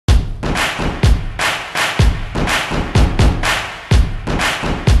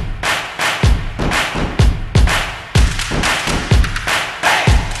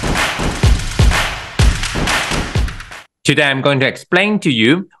Today, I'm going to explain to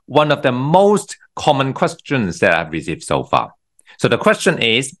you one of the most common questions that I've received so far. So the question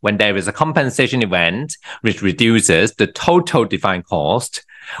is, when there is a compensation event which reduces the total defined cost,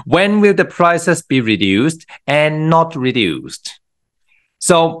 when will the prices be reduced and not reduced?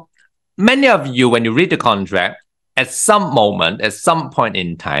 So many of you, when you read the contract, at some moment, at some point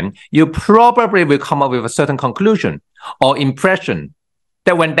in time, you probably will come up with a certain conclusion or impression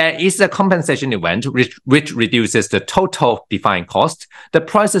that when there is a compensation event which reduces the total defined cost, the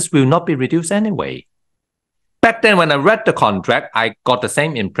prices will not be reduced anyway. Back then, when I read the contract, I got the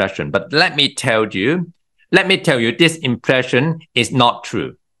same impression. But let me tell you, this impression is not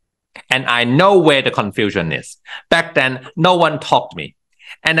true. And I know where the confusion is. Back then, no one taught me.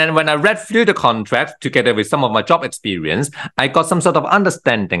 And then when I read through the contract together with some of my job experience, I got some sort of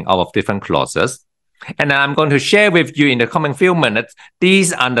understanding of different clauses. And I'm going to share with you in the coming few minutes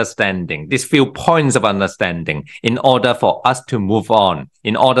these few points of understanding in order for us to move on,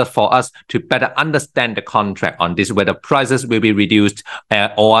 in order for us to better understand the contract on this, whether prices will be reduced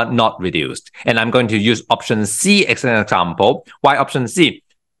or not reduced. And I'm going to use option C as an example. Why option C?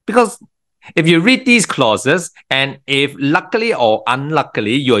 Because if you read these clauses, and if luckily or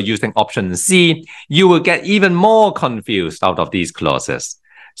unluckily you're using option C, you will get even more confused out of these clauses.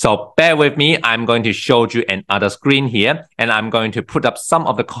 So bear with me, I'm going to show you another screen here, and I'm going to put up some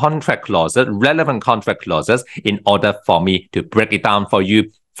of the contract clauses, relevant contract clauses, in order for me to break it down for you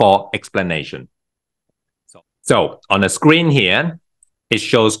for explanation. So on the screen here, it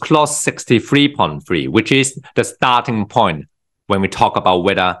shows clause 63.3, which is the starting point when we talk about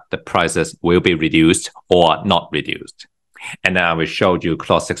whether the prices will be reduced or not reduced. And then I will show you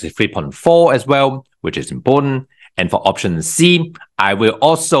clause 63.4 as well, which is important. And for option C, I will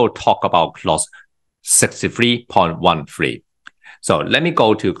also talk about clause 63.13. So let me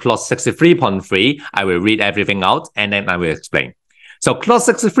go to clause 63.3. I will read everything out and then I will explain. So clause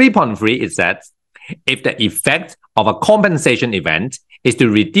 63.3 is that if the effect of a compensation event is to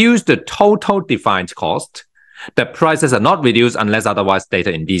reduce the total defined cost, the prices are not reduced unless otherwise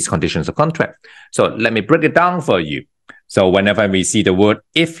stated in these conditions of contract. So let me break it down for you. So whenever we see the word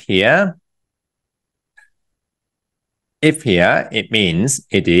if here, it means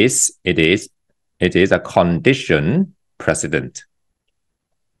it is a condition precedent.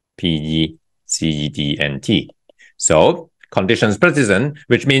 P-E-C-E-D-N-T. So conditions precedent,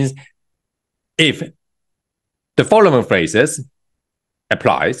 which means if the following phrases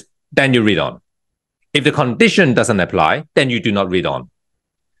applies, then you read on. If the condition doesn't apply, then you do not read on.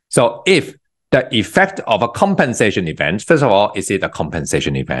 So if the effect of a compensation event, first of all, is it a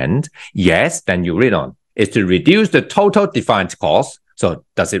compensation event? Yes, then you read on. Is to reduce the total defined cost. So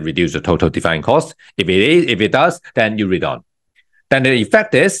does it reduce the total defined cost? If it does, then you read on. Then the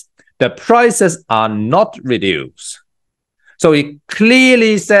effect is the prices are not reduced. So it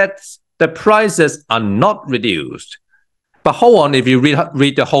clearly says the prices are not reduced. But hold on, if you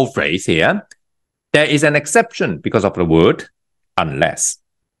read the whole phrase here, there is an exception because of the word unless.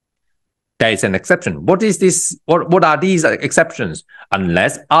 There is an exception. What is this? What are these exceptions?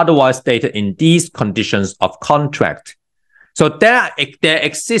 Unless otherwise stated in these conditions of contract. So there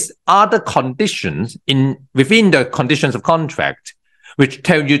exist other conditions within the conditions of contract which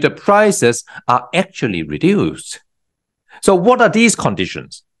tell you the prices are actually reduced. So what are these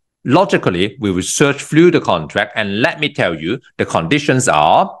conditions? Logically, we will search through the contract, and let me tell you, the conditions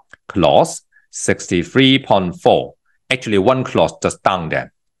are clause 63.4. Actually, one clause just down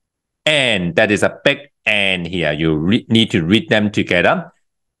there. And that is a big and here. You need to read them together.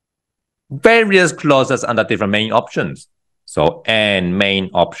 Various clauses under different main options. So, and main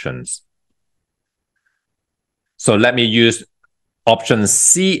options. So let me use option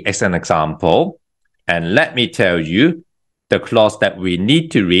C as an example. And let me tell you, the clause that we need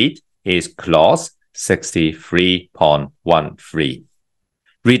to read is clause 63.13.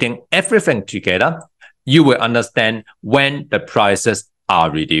 Reading everything together, you will understand when the prices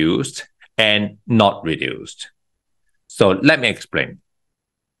are reduced and not reduced. So let me explain.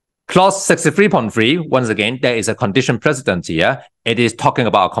 Clause 63.3, once again, there is a condition precedent here. It is talking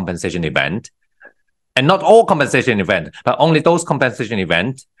about a compensation event. And not all compensation events, but only those compensation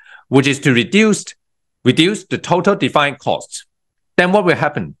events, which is to reduce the total defined costs. Then what will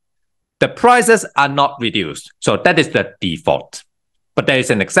happen? The prices are not reduced. So that is the default. But there is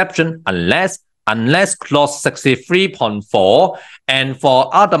an exception unless clause 63.4 and for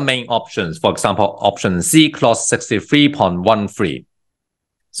other main options, for example, option C, clause 63.13.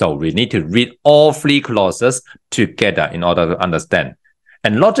 So we need to read all three clauses together in order to understand.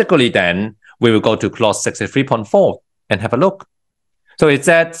 And logically then, we will go to clause 63.4 and have a look. So it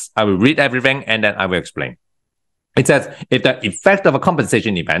says, I will read everything and then I will explain. It says if the effect of a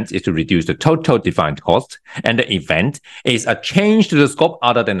compensation event is to reduce the total defined cost, and the event is a change to the scope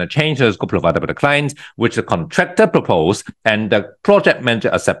other than a change to the scope provided by the client, which the contractor proposed and the project manager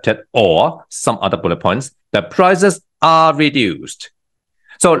accepted, or some other bullet points, the prices are reduced.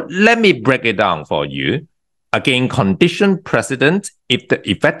 So let me break it down for you. Again, condition precedent, if the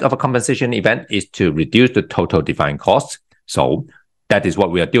effect of a compensation event is to reduce the total defined cost. So that is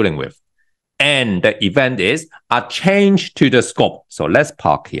what we are dealing with. And the event is a change to the scope. So let's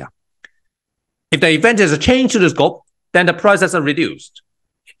park here. If the event is a change to the scope, then the prices are reduced.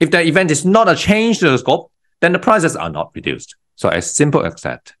 If the event is not a change to the scope, then the prices are not reduced. So as simple as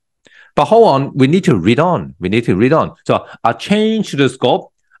that. But hold on, we need to read on. So a change to the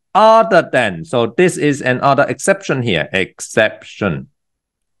scope other than, so this is another exception here, exception.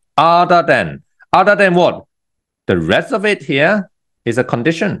 Other than what? The rest of it here is a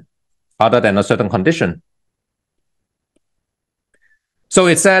condition. Other than a certain condition. So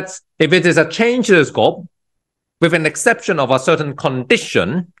it says, if it is a change to the scope, with an exception of a certain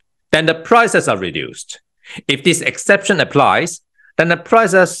condition, then the prices are reduced. If this exception applies, then the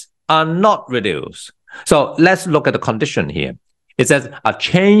prices are not reduced. So let's look at the condition here. It says a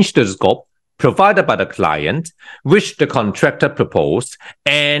change to the scope provided by the client, which the contractor proposed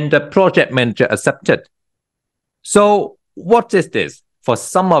and the project manager accepted. So what is this? For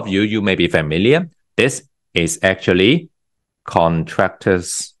some of you, you may be familiar. This is actually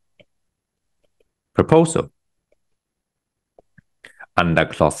contractor's proposal under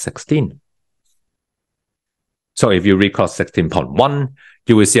clause 16. So if you read clause 16.1,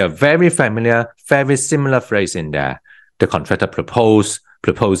 you will see a very familiar, very similar phrase in there. The contractor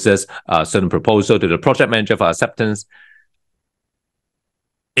proposes a certain proposal to the project manager for acceptance.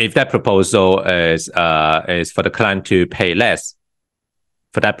 If that proposal is for the client to pay less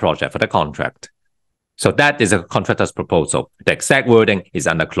for that project, for the contract. So that is a contractor's proposal. The exact wording is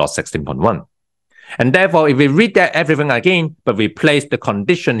under clause 16.1. And therefore, if we read that everything again, but replace the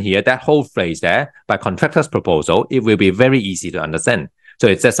condition here, that whole phrase there, by contractor's proposal, it will be very easy to understand. So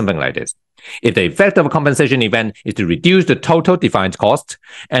it says something like this. If the effect of a compensation event is to reduce the total defined cost,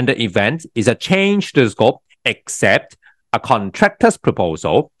 and the event is a change to the scope except a contractor's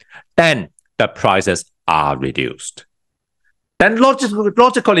proposal, then the prices are reduced. Then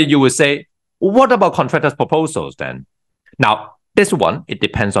logically, you will say, what about contractor's proposals then? Now, this one, it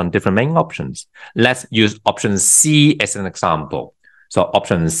depends on different main options. Let's use option C as an example. So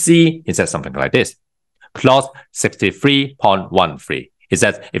option C, it says something like this. Clause 63.13. It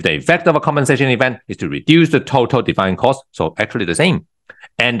says, if the effect of a compensation event is to reduce the total defined cost, so actually the same.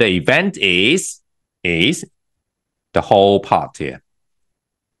 And the event is the whole part here.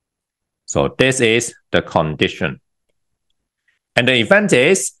 So this is the condition. And the event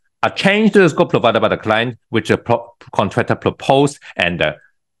is a change to the scope provided by the client, which the contractor proposed and the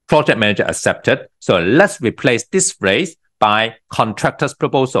project manager accepted. So let's replace this phrase by contractor's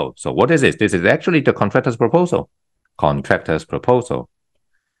proposal. So what is this? This is actually the contractor's proposal. Contractor's proposal.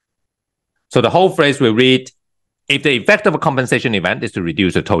 So the whole phrase will read, if the effect of a compensation event is to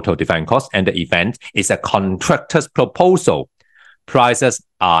reduce the total defined cost and the event is a contractor's proposal, prices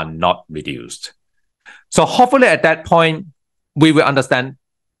are not reduced. So hopefully at that point, we will understand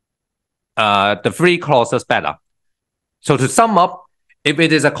the three clauses better. So to sum up, if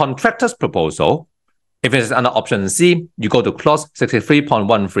it is a contractor's proposal, if it is under option C, you go to clause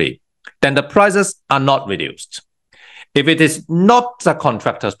 63.13, then the prices are not reduced. If it is not a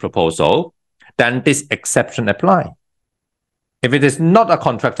contractor's proposal, then this exception applies. If it is not a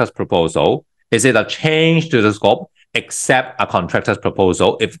contractor's proposal, is it a change to the scope except a contractor's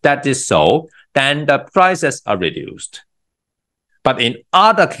proposal? If that is so, then the prices are reduced. But in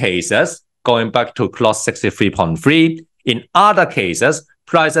other cases, going back to clause 63.3, in other cases,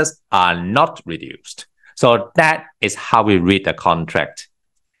 prices are not reduced. So that is how we read the contract.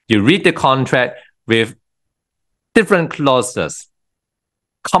 You read the contract with different clauses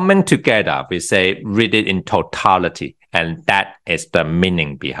coming together. We say read it in totality, and that is the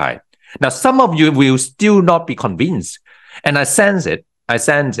meaning behind. Now, some of you will still not be convinced, and I sense it.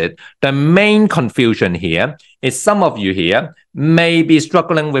 The main confusion here is some of you here may be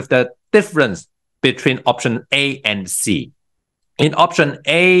struggling with the difference between option A and C. In option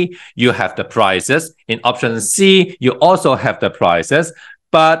A, you have the prices. In option C, you also have the prices.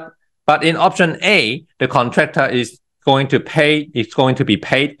 But in option A, the contractor is going to be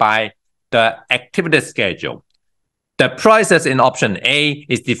paid by the activity schedule. The prices in option A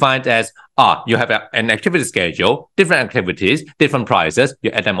is defined as, you have an activity schedule, different activities, different prices.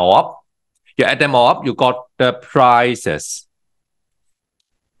 You add them all up. You got the prices.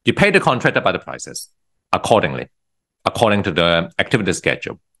 You pay the contractor by the prices accordingly. according to the activity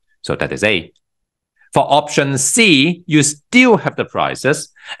schedule. So that is A. For option C, you still have the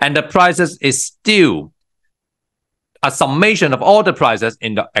prices, and the prices is still a summation of all the prices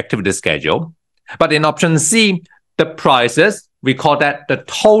in the activity schedule. But in option C, the prices, we call that the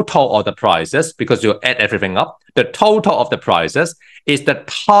total of the prices because you add everything up. The total of the prices is the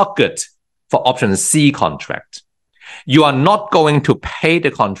target for option C contract. You are not going to pay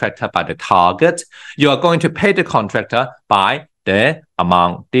the contractor by the target. You are going to pay the contractor by the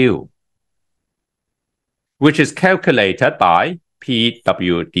amount due, which is calculated by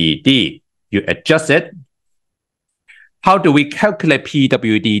PWDD. You adjust it. How do we calculate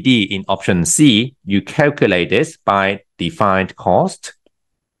PWDD in option C? You calculate this by defined cost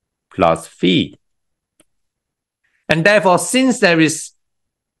plus fee. And therefore, since there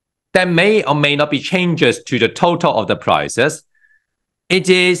may or may not be changes to the total of the prices, it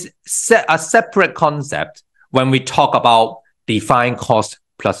is a separate concept when we talk about defined cost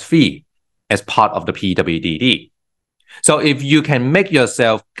plus fee as part of the PWDD. So if you can make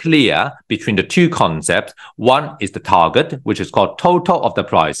yourself clear between the two concepts, one is the target, which is called total of the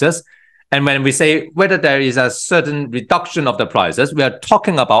prices. And when we say whether there is a certain reduction of the prices, we are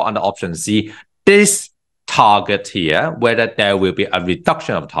talking about under option C, this target here, whether there will be a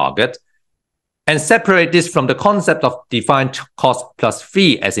reduction of target, and separate this from the concept of defined cost plus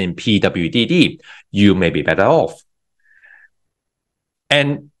fee as in PWDD, you may be better off.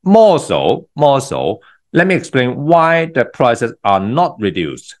 And more so, let me explain why the prices are not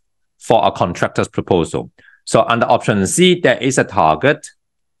reduced for a contractor's proposal. So under option C, there is a target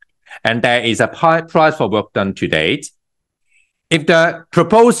and there is a price for work done to date. If the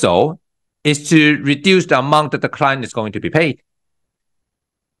proposal is to reduce the amount that the client is going to be paid,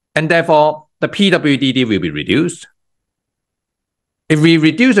 and therefore the PWDD will be reduced. If we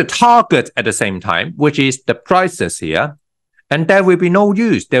reduce the target at the same time, which is the prices here, and there will be no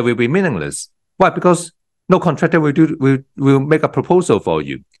use, there will be meaningless. Why? Because no contractor will make a proposal for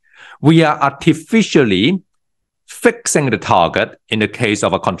you. We are artificially fixing the target in the case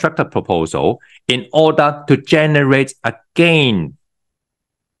of a contractor proposal in order to generate a gain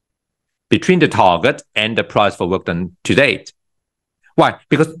between the target and the price for work done to date. Why?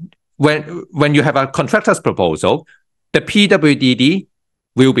 Because when you have a contractor's proposal, the PWDD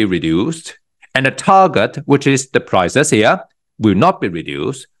will be reduced and the target, which is the prices here, will not be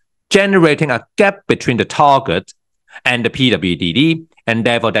reduced, generating a gap between the target and the PWDD, and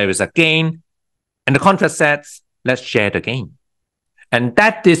therefore there is a gain. And the contract says, let's share the gain. And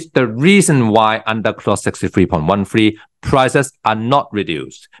that is the reason why under clause 63.13, prices are not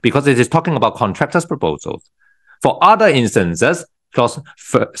reduced, because it is talking about contractors' proposals. For other instances, clause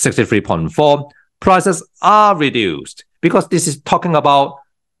 63.4, prices are reduced, because this is talking about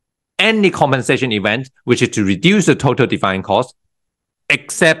any compensation event, which is to reduce the total defined cost,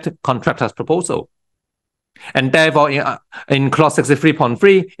 except contractor's proposal. And therefore, in clause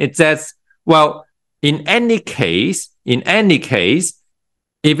 63.3, it says, well, in any case,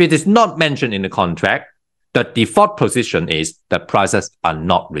 if it is not mentioned in the contract, the default position is that prices are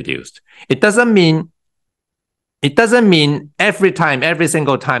not reduced. It doesn't mean every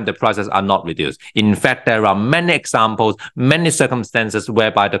single time the prices are not reduced. In fact, there are many examples, many circumstances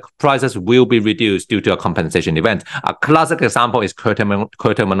whereby the prices will be reduced due to a compensation event. A classic example is curtailment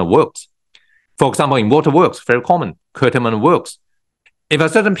of works. For example, in waterworks, very common, curtailment of works. If a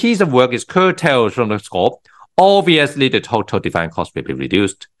certain piece of work is curtailed from the scope, obviously the total defined cost will be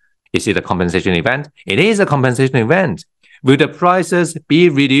reduced. Is it a compensation event? It is a compensation event. Will the prices be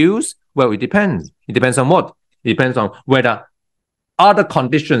reduced? Well, it depends. It depends on what? It depends on whether other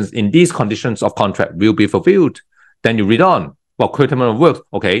conditions in these conditions of contract will be fulfilled. Then you read on. Well, curtailment of works,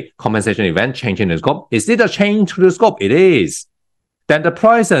 okay, compensation event, changing the scope. Is it a change to the scope? It is. Then the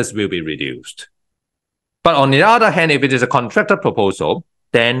prices will be reduced. But on the other hand, if it is a contractor proposal,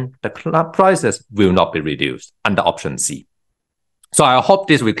 then the prices will not be reduced under option C. So I hope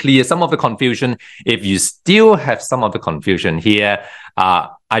this will clear some of the confusion. If you still have some of the confusion here,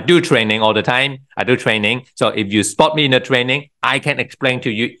 I do training all the time. So if you spot me in the training, I can explain to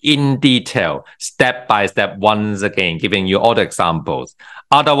you in detail, step by step, once again, giving you all the examples.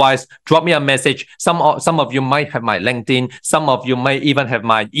 Otherwise, drop me a message. Some of you might have my LinkedIn. Some of you might even have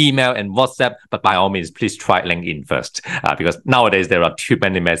my email and WhatsApp. But by all means, please try LinkedIn first, because nowadays there are too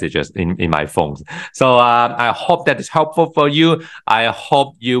many messages in my phones. So I hope that is helpful for you. I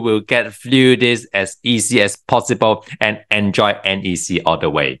hope you will get through this as easy as possible and enjoy NEC all the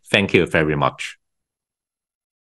way. Thank you very much.